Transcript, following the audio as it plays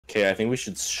Okay, I think we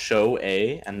should show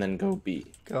A and then go B.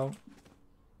 Go.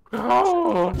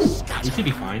 Oh! We should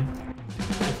be fine.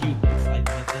 If you fight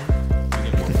that thing,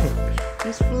 you get more.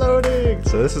 He's floating!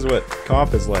 So this is what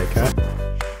comp is like, huh?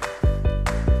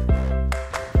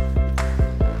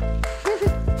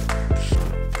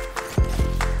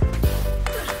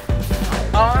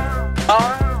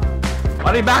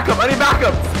 I need backup! I need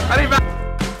backup! I need backup!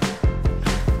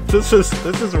 This is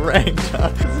ranked, huh?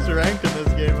 This is ranked in this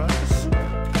game, huh?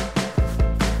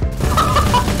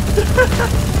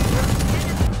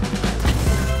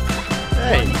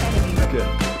 Hey! Good.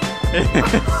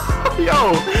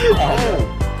 Yo!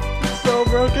 Oh! So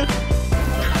broken.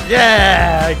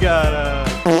 Yeah! I got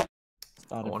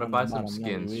I want to buy some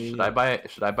skins. Should I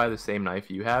buy the same knife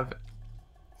you have?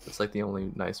 It's like the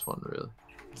only nice one, really.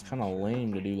 It's kind of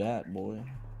lame to do that, boy.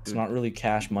 It's not really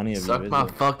cash money of Suck you, is my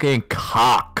it? fucking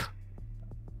cock.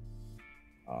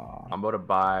 I'm about to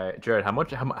buy. Jared, how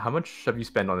much have you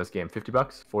spent on this game? $50?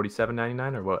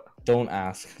 $47.99 or what? Don't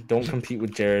ask. Don't compete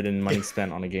with Jared in money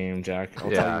spent on a game, Jack.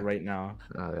 I'll tell Yeah. you right now.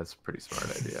 That's a pretty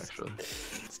smart idea, actually.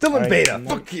 Still in Alright, beta. I'm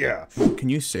Fuck yeah. Can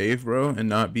you save, bro, and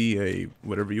not be a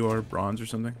whatever you are, bronze or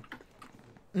something?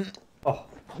 Oh.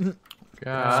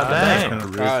 God That's dang. kinda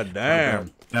rude. God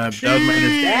damn. That was my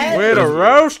understanding. Way to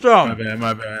roast My him. bad,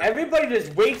 my bad. Everybody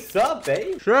just wakes up,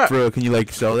 eh? Shit. Bro, can you like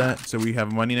sell that so we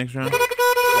have money next round?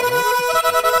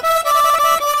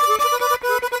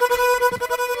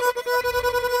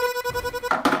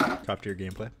 Top tier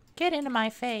gameplay. Get into my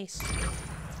face.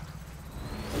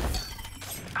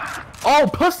 Oh,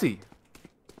 pussy!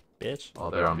 Bitch. Oh,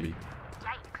 they're on B.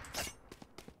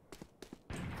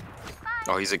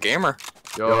 Oh, he's a gamer.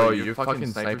 Yo, your fucking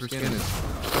sniper skin is.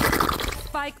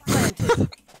 Spike planted.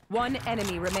 One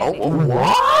enemy remaining.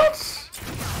 What?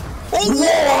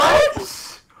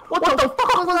 What? What the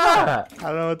fuck was that? I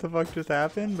don't know what the fuck just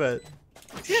happened, but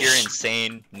Pure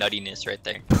insane nuttiness right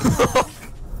there.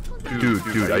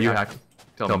 Dude, are you hacking?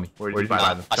 Tell me. Where did you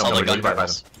buy them? I saw the gun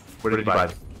barrels. Where did you buy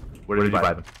them? Where did you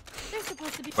buy them? They're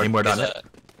supposed to be. Any more done There's it?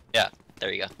 Yeah,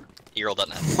 there you go. You rolled on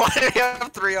that. Why do you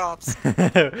have 3 ops?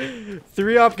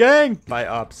 3-op gang. By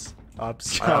ops.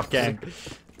 Ops. By Op ops. gang.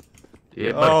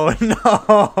 Yeah, Oh no.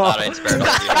 Thought I inspired all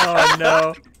Oh you.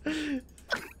 no.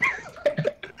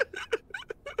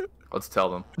 Let's tell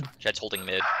them. Jed's holding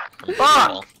mid. From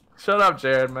Fuck! Shut up,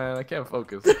 Jared, man. I can't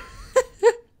focus.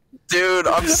 Dude,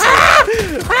 I'm so.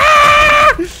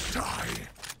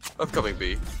 I'm coming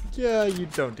B. Yeah, you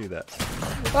don't do that.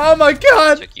 Oh my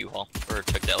god. Took U-Haul. Or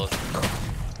took the elevator.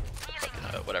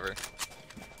 Whatever.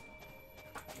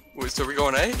 Wait, so we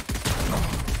going A?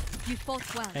 You fought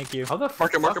well. Thank you. How the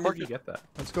fuck did you get that?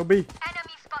 Let's go B.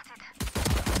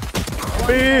 One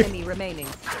B. enemy remaining.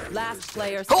 Last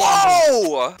player standing.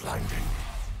 Hello!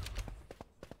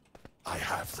 I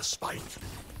have the spike.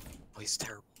 Oh, he's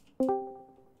terrible.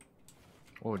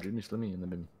 Oh, Jimmy Slimmy in the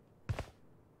bin.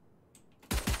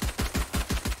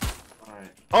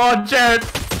 Alright. Oh, Jared!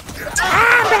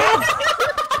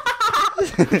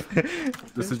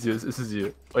 This is you. This is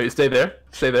you. Wait, stay there.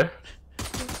 Stay there.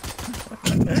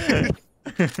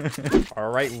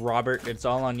 Alright, Robert, it's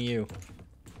all on you.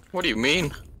 What do you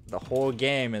mean? The whole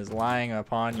game is lying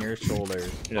upon your shoulders.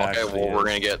 It Okay, actually well, we're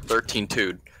is. gonna get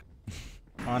 13-2'd.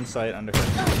 On site, under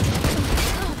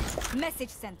Message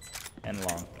sent. and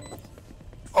long.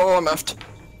 Oh, I'm effed.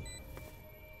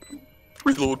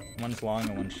 Reload. One's long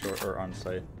and one's short, or on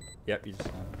site. Yep, you just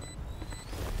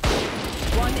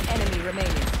One enemy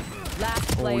remaining.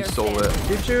 Last Holy player soul standing. it.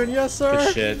 Good tune, yes sir.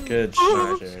 Good shit, good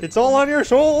shit, Jared. It's all on your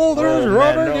shoulders, Oh, man,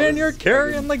 Robert, no, and this you're is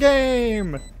carrying the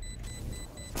game.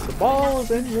 The ball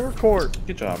is in your court.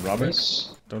 Good job, Robert.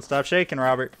 Don't stop shaking,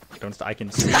 Robert. Don't stop. I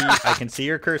can see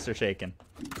your cursor shaking.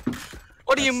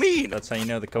 What do you mean? That's how you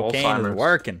know the cocaine is Alzheimer's.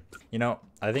 working. You know,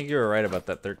 I think you were right about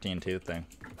that 13-2 thing.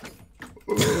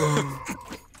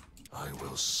 I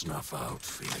will snuff out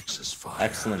Phoenix's fire.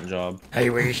 Excellent job. I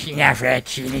will snuff at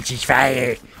Phoenix's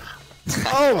fire.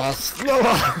 Almost.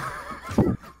 I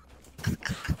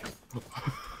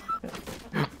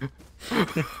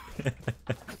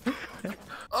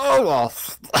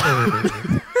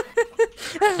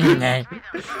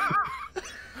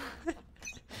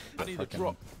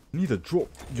need a drop.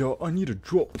 Yo, I need a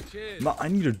drop. Ma, I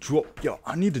need a drop. Yo,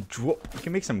 I need a drop. You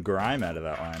can make some grime out of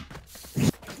that line.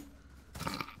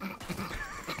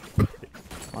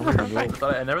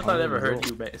 I never thought I ever heard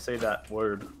you say that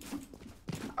word.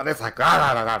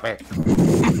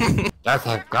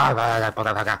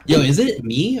 Yo, is it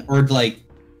me or like,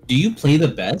 do you play the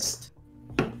best?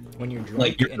 When you're drunk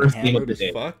Like, your and first game of hammered the as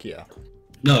day. fuck, yeah.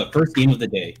 No, first game of the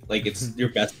day. Like it's your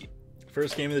best game.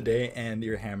 First game of the day and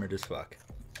you're hammered as fuck.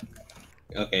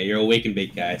 Okay, you're awake and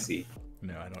baked guy. I see.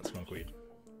 No, I don't smoke weed.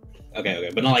 Okay,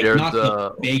 but not like Jared's not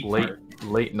the baked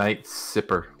late night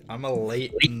sipper. I'm a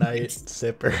late night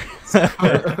sipper.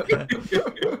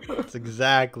 That's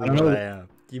exactly I don't what know. I am.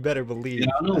 You better believe. Yeah,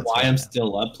 I don't know that's why what I I'm am.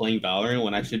 still up playing Valorant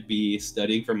when I should be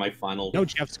studying for my final. No,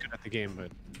 Jeff's good at the game,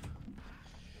 but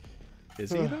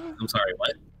Is he? I'm sorry,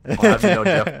 what? Well, have you know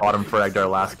Jeff bottom fragged our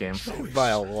last game? By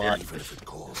a lot. Even if it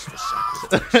calls for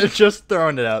sacrifice. Just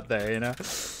throwing it out there, you know.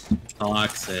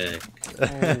 Toxic.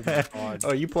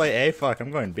 Oh, you play A? Fuck,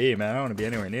 I'm going B, man. I don't want to be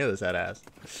anywhere near this head ass.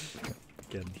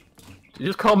 Kidding. You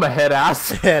just call him a head ass.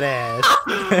 Head ass.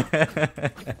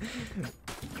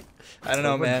 I don't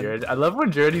know, man. I love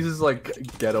when Jared uses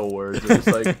like ghetto words, or just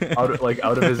like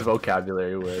out of his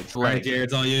vocabulary words. All right, Like, Jared,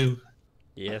 it's all you.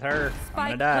 Yes, her. I'm gonna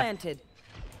Spike die. planted.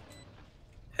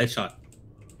 Headshot.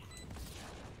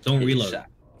 Don't reload.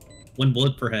 1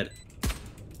 bullet per head.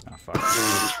 Oh fuck.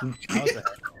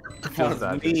 feels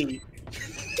bad.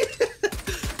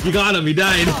 You got him. He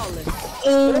died.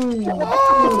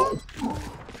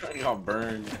 I got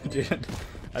burned. Dude,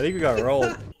 I think we got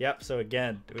rolled. Yep. So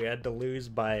again, we had to lose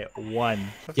by 1.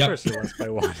 Of Yep. course, we lost by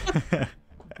 1.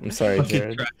 I'm sorry,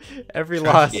 Jared. every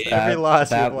loss, every loss.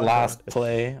 That we lost last by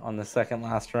play on the second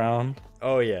last round 1.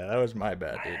 Oh yeah, that was my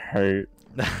bad, dude. hurt.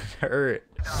 That hurt.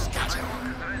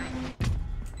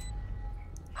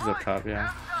 He's up top,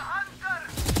 yeah.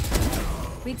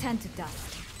 Return to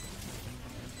dust.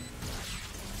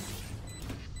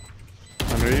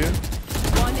 Under you?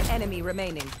 One enemy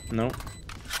remaining. No.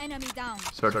 Enemy down.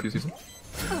 Start our season.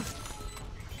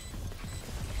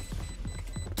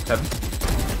 Heaven.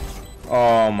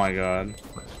 Oh my god.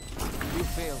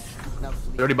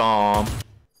 Dirty bomb.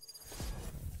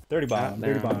 30 bomb, God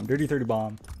dirty damn. bomb, dirty 30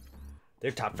 bomb.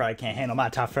 Their top frag can't handle my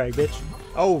top frag, bitch.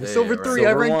 Oh, Yeah, silver right. 3. I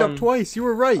Silver ranked 1. up twice. You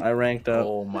were right. I ranked up.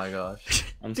 Oh my gosh.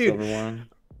 I'm Dude. silver 1.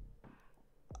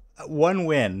 1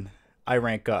 win, I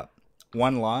rank up.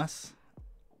 1 loss,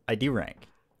 I derank.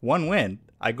 1 win,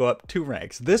 I go up 2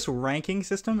 ranks. This ranking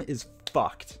system is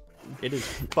fucked. It is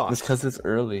fucked. It's because it's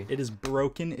early. It is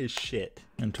broken as shit.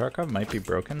 And Tarkov might be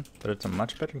broken, but it's a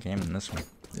much better game than this one.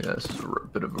 Yeah, this is a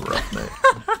bit of a rough night.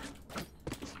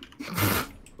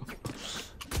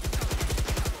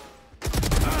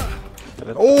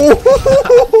 Oh!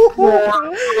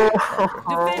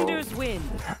 Defenders win.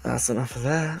 That's enough of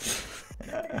that.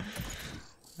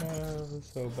 Oh,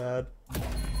 so bad.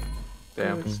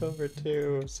 Damn. Silver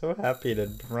 2. I'm so happy to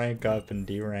rank up and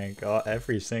derank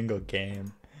every single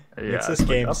game. Yeah, Makes this it's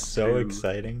like game up so to-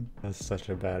 exciting. That's such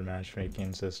a bad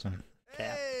matchmaking system.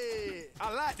 hey,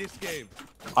 I like this game.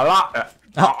 I like it.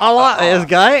 I like this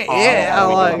game. Yeah, I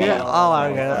like it. I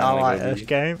like it. I like this this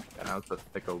game. Yeah, it's a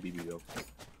thick OBB though.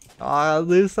 I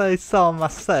do say so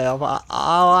myself.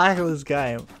 I like this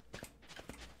game.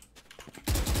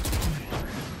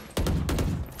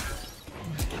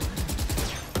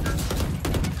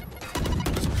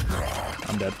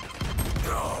 I'm dead.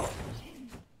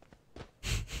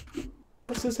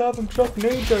 What's this having chuck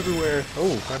nades everywhere?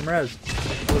 Oh, I'm res.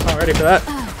 I was not ready for that.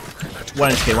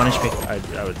 1 HP, 1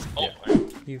 HP. I was. Yeah.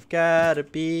 You've got a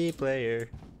B player.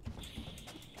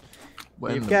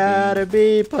 When You've the got a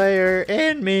B player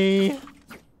in me.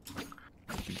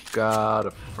 I've got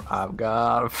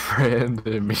a friend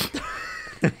in me.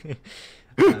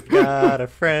 I've got a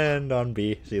friend on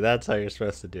B. See, that's how you're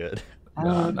supposed to do it.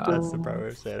 Nah, That's the proper way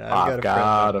of saying it. I've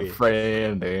got on a B.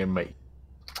 friend in me.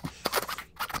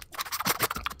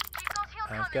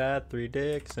 I've got 3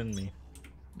 dicks in me.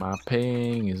 My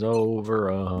ping is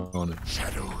over 100.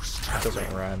 Shadows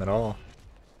Doesn't rhyme at all.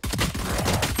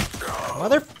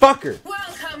 Motherfucker!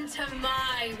 Welcome to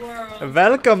my world.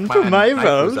 Welcome to my knife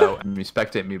was world. out and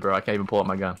spectate me, bro. I can't even pull up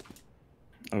my gun.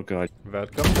 Oh god.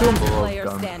 Welcome to Full Player of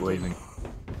guns standing. blazing.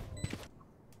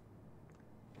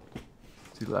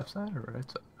 Is he left side or right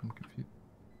side? I'm confused.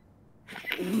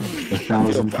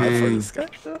 I feel bad for this guy.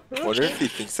 Wonder if he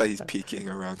thinks that he's peeking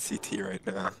around CT right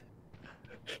now.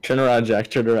 Turn around, Jack.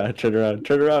 Turn around. Turn around.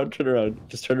 Turn around. Turn around.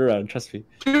 Just turn around. Trust me.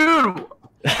 Dude!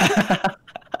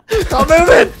 Stop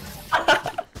moving!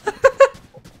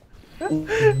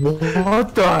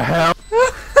 What the hell?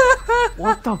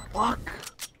 What the fuck?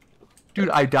 Dude,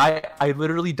 I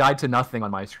literally died to nothing on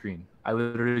my screen. I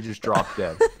literally just dropped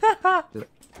dead.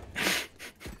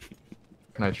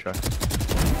 Nice try.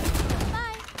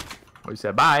 Bye. Oh, you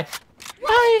said bye.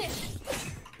 Bye.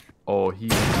 Oh, he.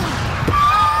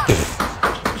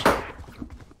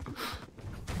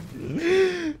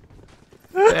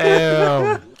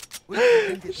 Damn.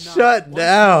 Shut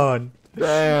down!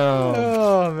 Damn.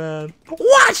 Oh man.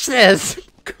 Watch this!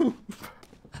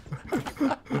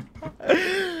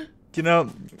 You know,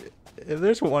 If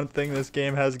there's one thing this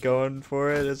game has going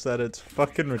for it, it's that it's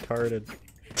fucking retarded.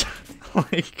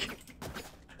 Like,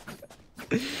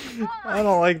 I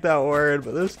don't like that word,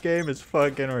 but this game is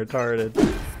fucking retarded.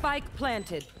 Spike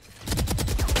planted.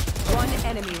 One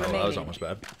enemy remaining. That was almost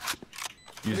bad.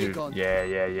 User,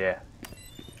 yeah.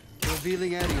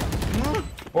 Revealing area.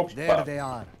 There they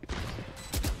are.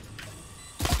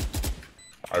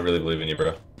 I really believe in you,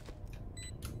 bro.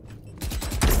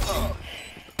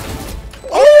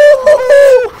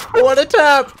 Oh! What a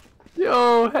tap!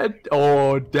 Yo, head.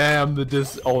 Oh, damn.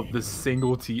 The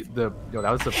single yo,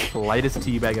 that was the slightest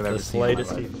teabag I've ever seen. The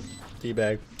slightest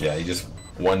teabag. Yeah, he just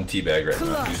one teabag right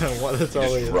now. He just, What is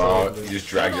all he just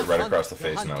dragged it right across the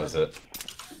face, and that was it.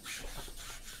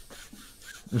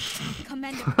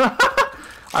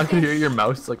 I can hear your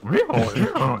mouse like.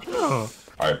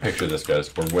 Alright, picture this, guys.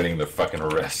 We're winning the fucking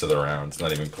rest of the round. It's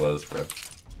not even close, bro.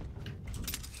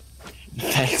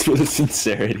 Thanks for the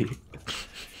sincerity.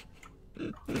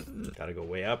 Gotta go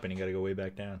way up and you gotta go way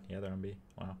back down. Yeah, they're on B.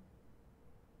 Wow.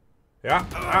 Yeah.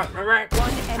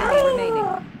 One enemy remaining.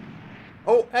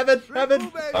 Oh, Evan!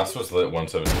 That's what's lit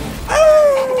 170.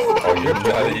 Oh, you're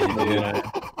nutty, dude.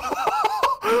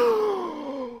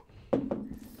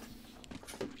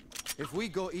 If we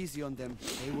go easy on them,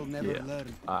 they will never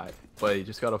learn. Alright, but you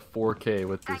just got a 4K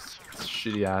with this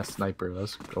shitty ass sniper.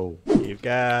 Let's go. You've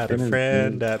got a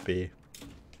friend at B.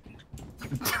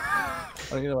 I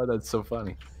don't even know why that's so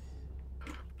funny.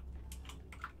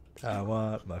 I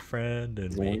want my friend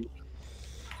and me.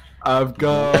 I've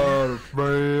got a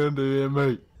friend in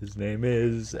me. His name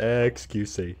is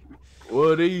XQC.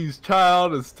 Woody's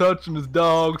child is touching his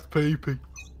dog's pee-pee.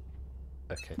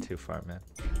 Okay, too far, man.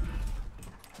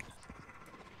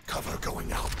 Cover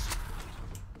going out.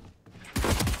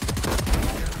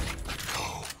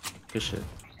 Good shit.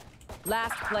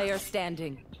 Last player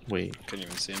standing. Wait. Couldn't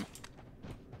even see him.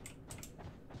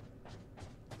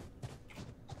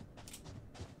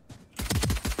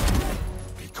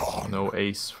 No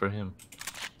ace for him.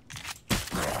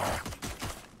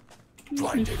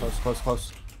 Blinded.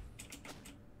 Close.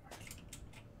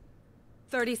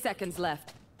 30 seconds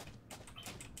left.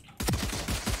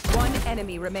 One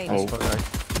enemy remaining. Oh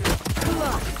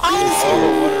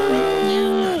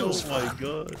my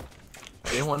god.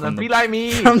 They wanna be like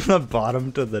me. From the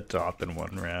bottom to the top in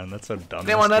one round. That's so dumb.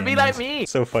 They this wanna game be like is. me.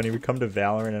 So funny. We come to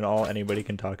Valorant and all anybody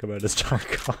can talk about is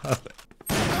Tarkov.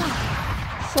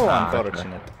 So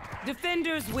unfortunate.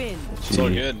 Defenders win. It's all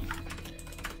good.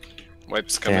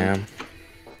 Wipes coming.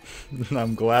 Damn.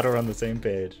 I'm glad we're on the same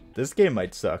page. This game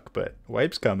might suck, but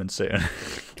Wipe's coming soon.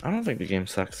 I don't think the game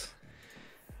sucks.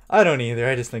 I don't either.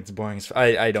 I just think it's boring.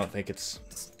 I don't think it's.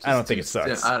 I don't think it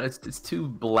sucks. It's too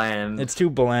bland. It's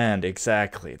too bland.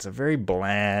 Exactly. It's a very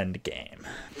bland game.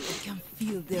 I can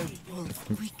feel their pulse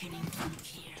quickening from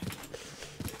here.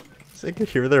 So I could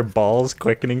hear their balls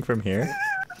quickening from here.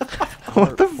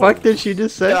 What the fuck did she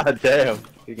just say? God damn.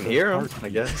 You can hear them, I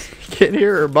guess. Can't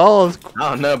hear her balls I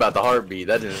don't know about the heartbeat.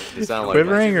 That didn't sound like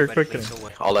quivering or quickening.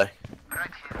 all day.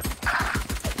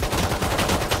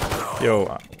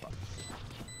 Yo.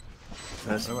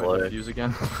 That's Am I play. confused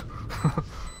again?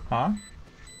 Huh?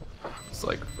 It's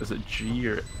like, is it G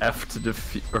or F to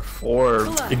defeat or 4?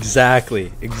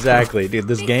 Exactly. Dude,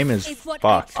 this game is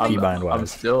fucked keybind I'm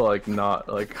wise. still like not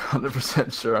like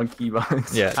 100% sure on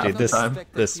keybinds. Yeah, half dude, the this time.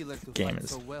 game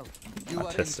is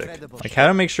autistic. Like, how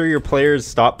to make sure your players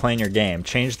stop playing your game?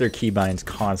 Change their keybinds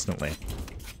constantly.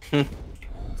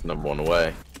 It's #1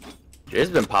 way.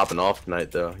 Jay's been popping off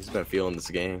tonight though. He's been feeling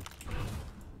this game.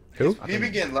 Who? He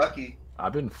been getting lucky.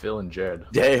 I've been feeling Jared.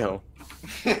 Damn.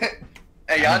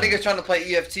 Hey, y'all niggas trying to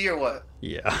play EFT or what?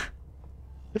 Yeah.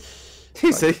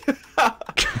 See?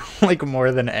 Like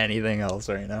more than anything else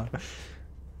right now.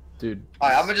 Dude,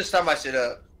 Alright, I'm gonna just start my shit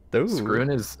up. Ooh.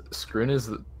 Scroon is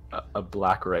a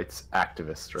black rights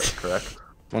activist, right? Correct?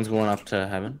 One's going up to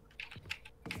heaven.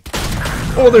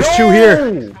 Oh, there's two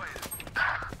here.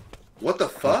 What the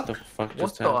What fuck? the fuck What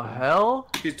just the happened? hell?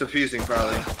 He's defusing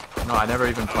probably. No, I never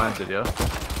even planted, yo.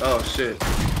 Oh shit.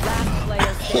 Last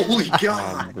player standing. Holy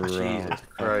god. Bro. Jesus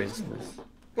Christ.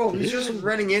 Bro, he's just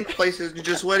running in places and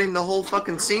just letting the whole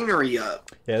fucking scenery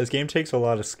up. Yeah, this game takes a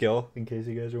lot of skill, in case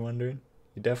you guys are wondering.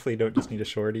 You definitely don't just need a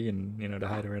shorty and, you know, to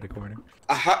hide around a corner.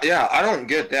 Yeah, I don't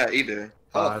get that either.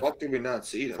 How the 5, fuck did we not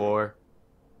see them? 4,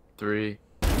 3.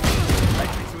 What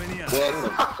the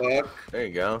fuck? There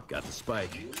you go. Got the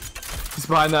spike. He's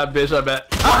behind that bitch, I bet.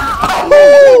 Oh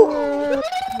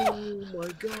my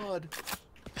god.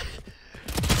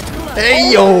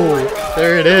 Hey, yo!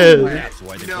 There it is.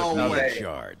 No way.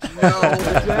 No No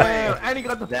way. And he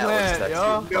got the That was plant, sexy.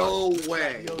 yo. No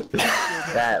way.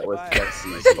 That was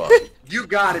sexy as fuck. You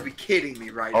gotta be kidding me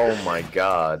right now. Oh my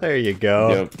god. There you go.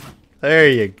 Yep. There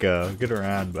you go. Good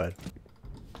around, bud.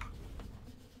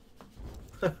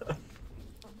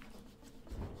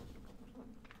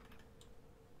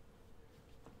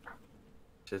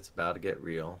 Shit's about to get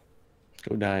real.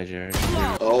 Go die, Jared.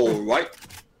 Oh, right.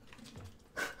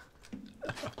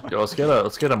 Yo,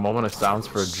 let's get a moment of silence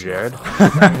for Jared.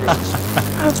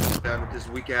 Done with this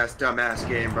weak ass dumbass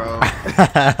game, bro.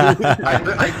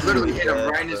 I literally hit him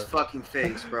right in his fucking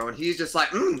face, bro, and he's just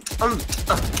like,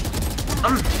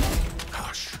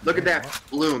 Look at that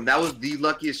bloom. That was the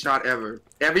luckiest shot ever.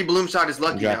 Every bloom shot is We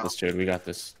lucky got now. this, Jared. We got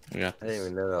this. We got I didn't this.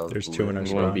 even know that was There's two in our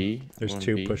You want spawn. B? There's You want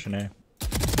two B? pushing A.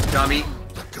 Dummy.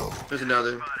 There's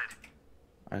another.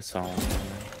 I saw one.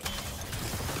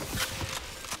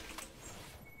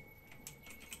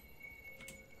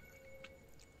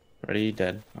 Ready?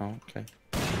 Dead. Oh, okay.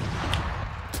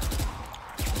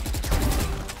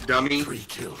 Dummy.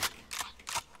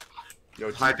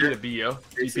 Yo, TP to B, yo.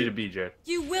 TP to B, Jared.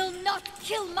 You will not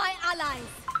kill my allies.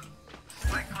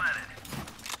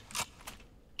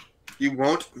 You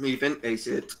won't even ace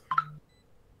it.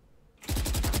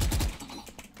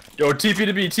 Yo, TP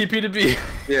to B, TP to B.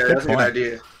 Yeah, that's a good point.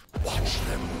 idea.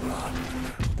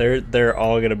 They're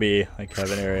all gonna be like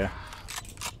heaven area.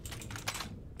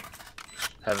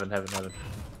 Heaven, heaven, heaven.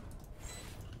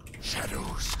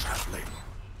 Shadows traveling.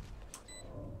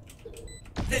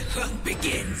 The hunt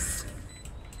begins.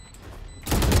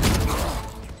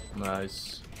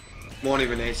 Nice. Won't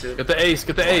even ace it. Get the ace,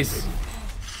 get the ace.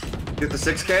 Get the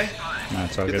 6K? No,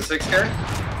 it's all Get good. the 6K?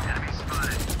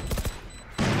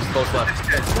 Close left.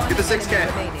 Get the 6K!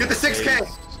 Get the 6K!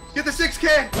 Get the 6K!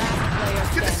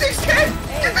 Get the 6K!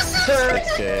 Get the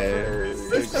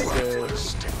 6K!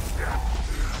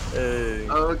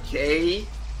 Okay.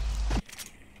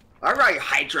 Alright,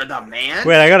 Hydra the man.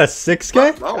 Wait, I got a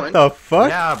 6K? What the fuck?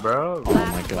 Yeah, bro. Oh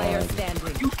my god.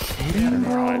 You kidding,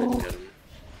 bro?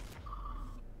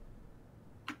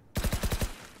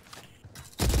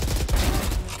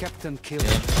 Captain killed.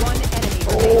 one enemy.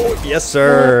 Oh, yes,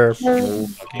 sir.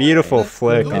 Beautiful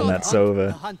flick on that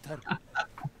Sova. Hunter.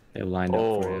 They lined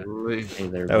up for you. Holy. Hey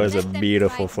there, That was a Let them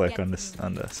beautiful try to flick get on this. me.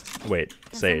 On this. Wait,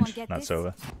 Can someone Sage, get not this?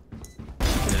 Sova.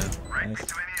 Nice.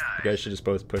 You guys should just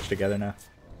both push together now.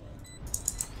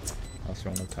 Also,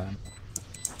 one more time.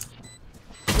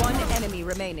 One enemy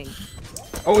remaining.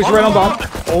 Oh, he's right on bomb.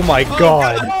 Oh my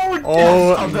god.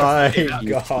 Oh my god.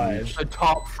 A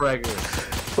top fragger.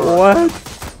 What?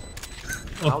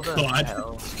 How Oh the god.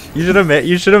 hell? You should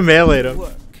have meleeed him.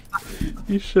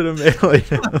 You should have meleeed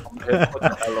him.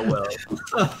 LOL.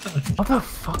 How the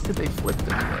fuck did they flip this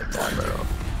like that, bro?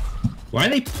 Why are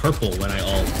they purple when I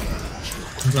ult?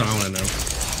 That's what I want to know.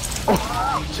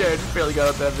 Oh, Jared just barely got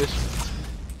up that bitch.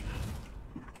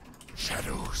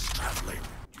 Shadows traveling.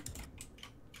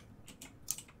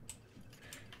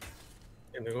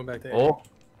 And they're going back to A. Oh,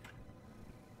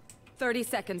 30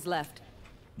 seconds left.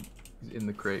 he's in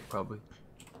the crate probably.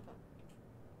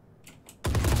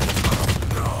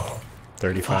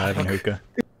 35 and hookah.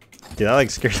 Dude, that like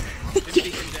scared.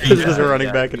 Just running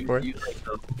Yeah, back and you- forth. you like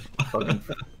the fucking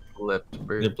flipped,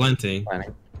 bro. They're planting.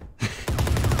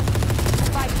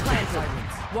 Spike planted.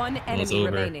 One enemy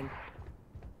over. remaining.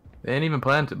 They ain't even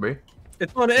planted, bro.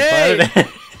 It's on A!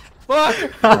 Fuck!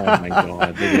 Oh my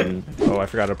god, they didn't. Oh, I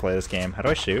forgot to play this game. How do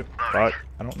I shoot? Fuck.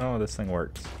 I don't know how this thing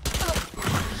works.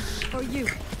 For you.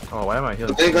 Oh, why am I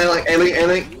healing?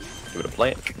 A-Link. Give it a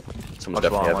plant. Someone's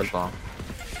Watch long, definitely watch heavy. long.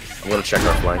 I'm gonna check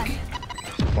our flank.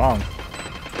 Long.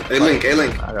 A-Link.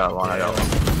 I got one, I got one.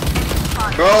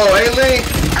 Bro, A-Link!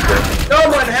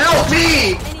 Someone help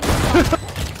me!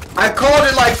 I called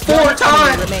it like 4 Enemy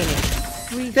times! remaining.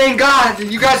 Thank God,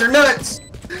 you guys are nuts!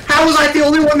 How was I the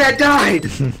only one that died?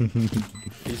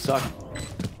 You suck.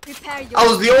 Prepare your I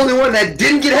was the only one that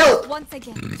didn't get help! once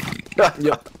again.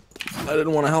 Yep. I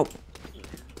didn't want to help.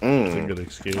 That's a good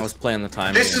excuse. I was playing the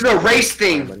time. This is a race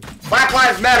thing! Black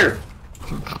Lives Matter!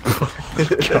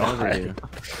 Dude,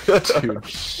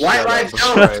 White lives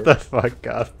don't! Shut the fuck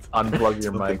up. unplug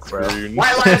your mic, bro.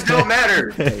 White lives don't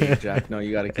matter! Hey, Jack, no,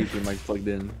 you gotta keep your mic plugged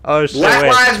in. Oh shit, Black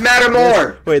wait. lives matter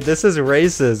more! Wait, this is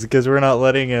racist because we're not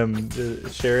letting him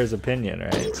share his opinion,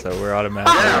 right? So we're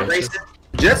automatically Yeah, racist. racist.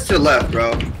 Just to the left,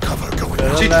 bro. Cover going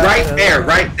She's right there,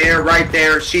 right there, right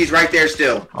there. She's right there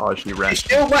still. Oh, she ran. She's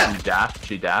still left.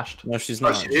 She dashed. No, she's Oh,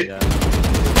 not. she did? Yeah.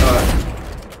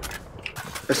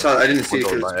 I didn't see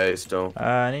We're it. going by A still.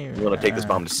 I need. I'm gonna take this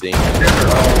bomb to C.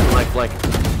 Oh, Flank.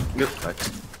 Yep. Nice.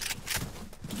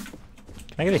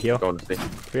 I get a heal? Going to see.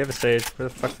 We have a sage. Where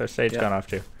the fuck's our sage gone off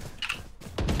to?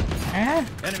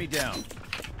 Enemy down.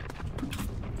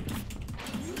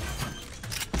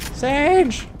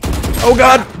 Sage! Oh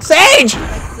god! Sage!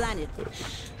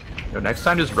 Yo, next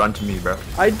time just run to me, bro.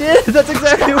 I did! That's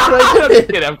exactly what I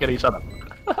did! I'm kidding, shut up.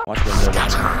 Watch window.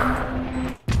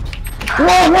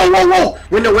 Whoa!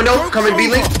 Window, coming B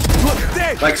link.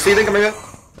 Like C link coming up.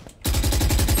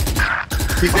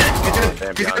 He's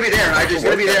gonna be there. He's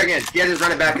gonna be there again. Yeah, just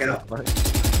run it back up.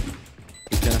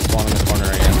 He's gonna spawn in the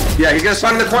corner again. Yeah, he's gonna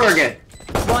spawn in the corner again.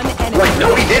 One enemy. Wait,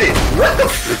 no, he didn't. What the?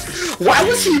 Why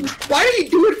did he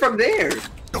do it from there?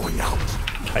 Going out.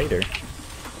 Tighter.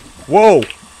 Whoa!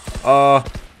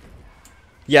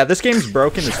 Yeah, this game's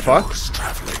broken as fuck.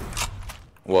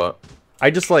 What?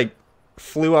 I just like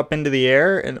flew up into the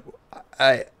air and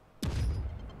I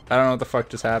don't know what the fuck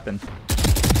just happened.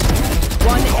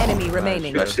 One enemy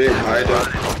remaining. Good shit, Hydra.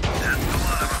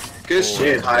 Good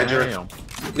shit, Hydra.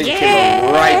 Yeah.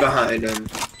 Came right behind him.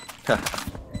 That's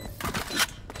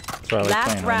why I like Last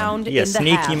playing round him. Yeah, in the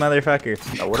sneaky half. motherfucker.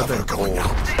 That would have been cool.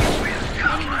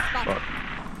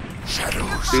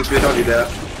 Stupid, don't do that.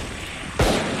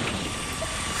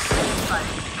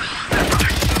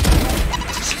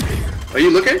 Are you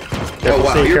looking? Careful,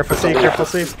 wow, C, you're careful, C, careful,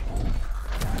 C.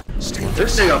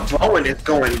 This nigga Bowen is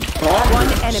going bonkers. One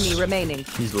enemy remaining.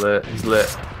 He's lit.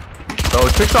 Oh,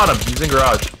 trick shot him. He's in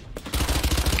garage.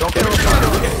 Don't get him.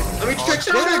 Let me trick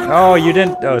shot him. Oh, you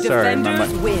didn't. Oh, sorry.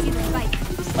 Defenders win.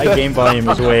 My game volume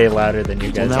is way louder than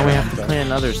you guys. Well, now we are, have to so- play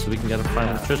another so we can get a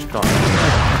final Trish call.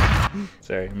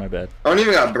 Sorry, my bad. I don't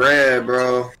even got bread,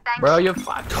 bro. Bro, you have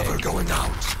 5 Cover going out.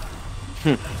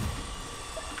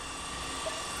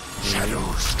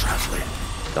 Shadows traveling.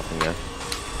 Nothing yet.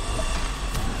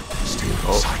 Stay in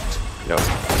sight. Yo.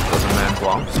 Doesn't man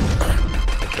belong.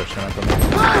 Pushing up on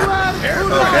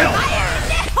Okay.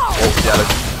 Oh, yeah,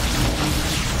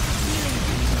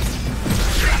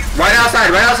 Right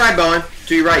outside, Bowen.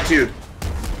 To your right, too.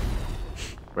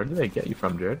 where did they get you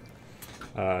from, Jared?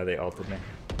 They ulted me.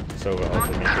 So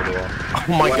ulted me through the wall.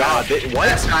 Oh my god, what?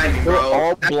 That's timing, They're bro.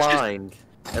 all That's just- blind,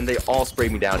 and they all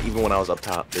sprayed me down, even when I was up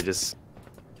top. They just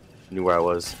knew where I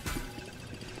was.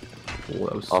 Oh,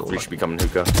 that was All so three should be coming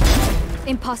hookah.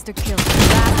 Imposter kill.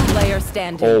 Last player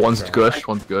standing. Oh, one's gushed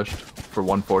for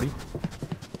 140.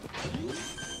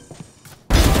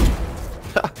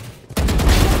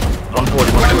 One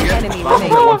enemy Last remaining. one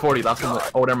at 140. Last one.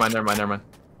 Oh, never mind.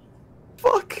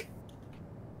 Fuck.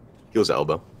 He was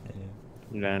elbow.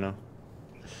 Yeah, I know.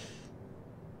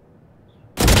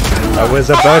 I was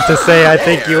about to say, I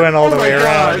think you went all the way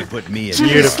around. Put me in.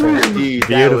 Beautiful. Dude,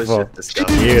 that was Beautiful. just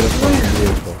disgusting.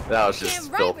 Beautiful. That was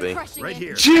just filthy. Right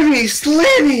here. Jimmy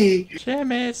Slimmy!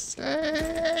 Jimmy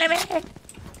Slimmy.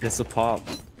 It's a pop.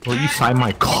 Will you sign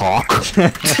my cock?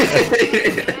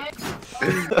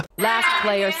 Last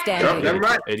player Oh, standing. never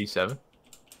mind. 87.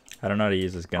 I don't know how to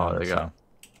use this gun. Oh, there you go.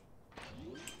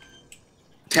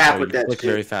 Tap with that Click shit.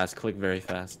 very fast. Click very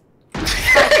fast. On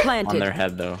Planted. their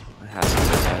head, though. It has to be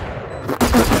their head.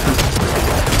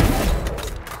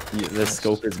 The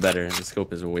scope is better. The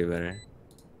scope is way better.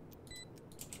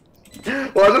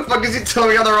 Why the fuck is he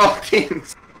telling me on the wrong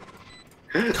teams?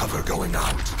 Cover going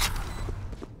out.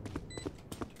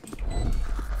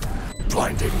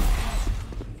 Blinding.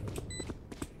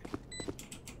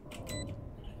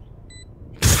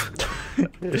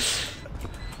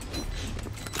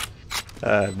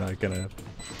 I'm not gonna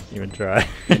even try.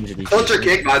 Culture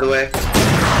kick, by the way.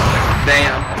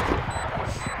 Damn.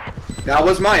 That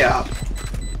was my op.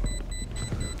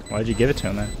 Why'd you give it to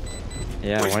him then?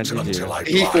 Yeah, why'd you do that?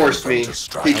 He forced me.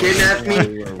 He kidnapped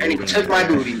me, and he took my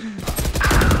booty.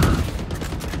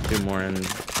 2 more in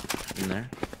there.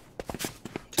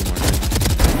 2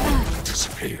 more.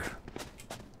 Disappear.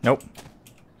 Nope.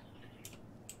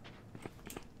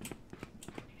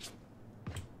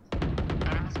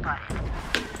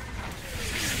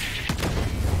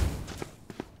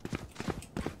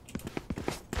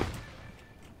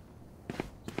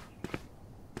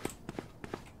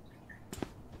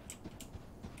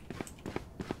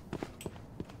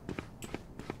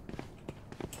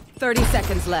 Thirty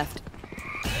seconds left.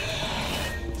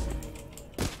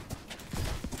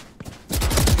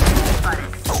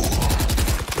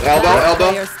 Elbow.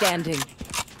 Player standing.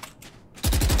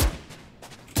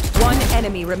 One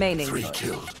enemy remaining. 3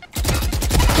 killed.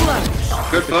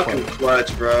 Good fucking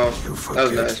clutch, bro. That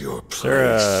was nice. Is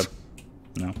there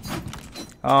no.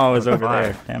 Oh, it was over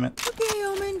there. Damn it. Okay,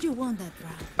 Omen, you won that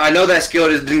round. I know that skill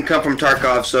didn't come from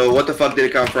Tarkov, so what the fuck did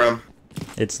it come from?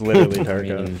 It's literally I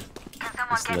Tarkov. mean,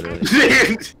 it's literally.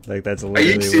 Like, that's you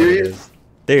literally what it serious? is.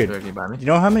 Dude, Can you buy me? you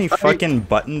know how many fucking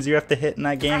buttons you have to hit in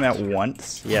that game at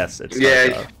once? Yes, it's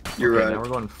Yeah, you're Okay, right. now we're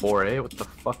going 4A. What the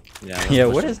fuck? Yeah,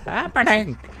 what is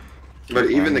happening? But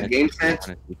even the game sense,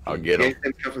 I'll get him. game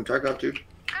sense comes from Tarkov too.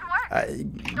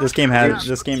 This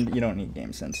game, you don't need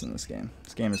game sense in this game.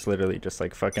 This game is literally just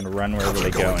like fucking run wherever they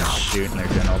go and shoot in their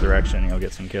general direction and you'll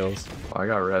get some kills. Oh, I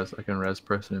got res. I can res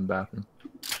person in bathroom.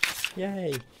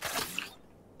 Yay.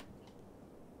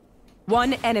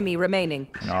 One enemy remaining.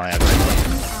 No, I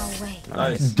have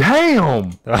Nice.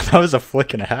 Damn! That was a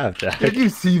flick and a half, Jack. Did you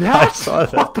see that? I saw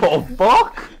that. What the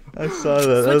fuck? I saw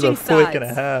that. That was a Switching flick and a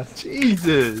sides. half.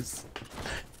 Jesus.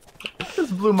 I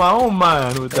just blew my own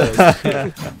mind with that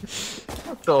shit.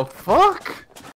 What the fuck?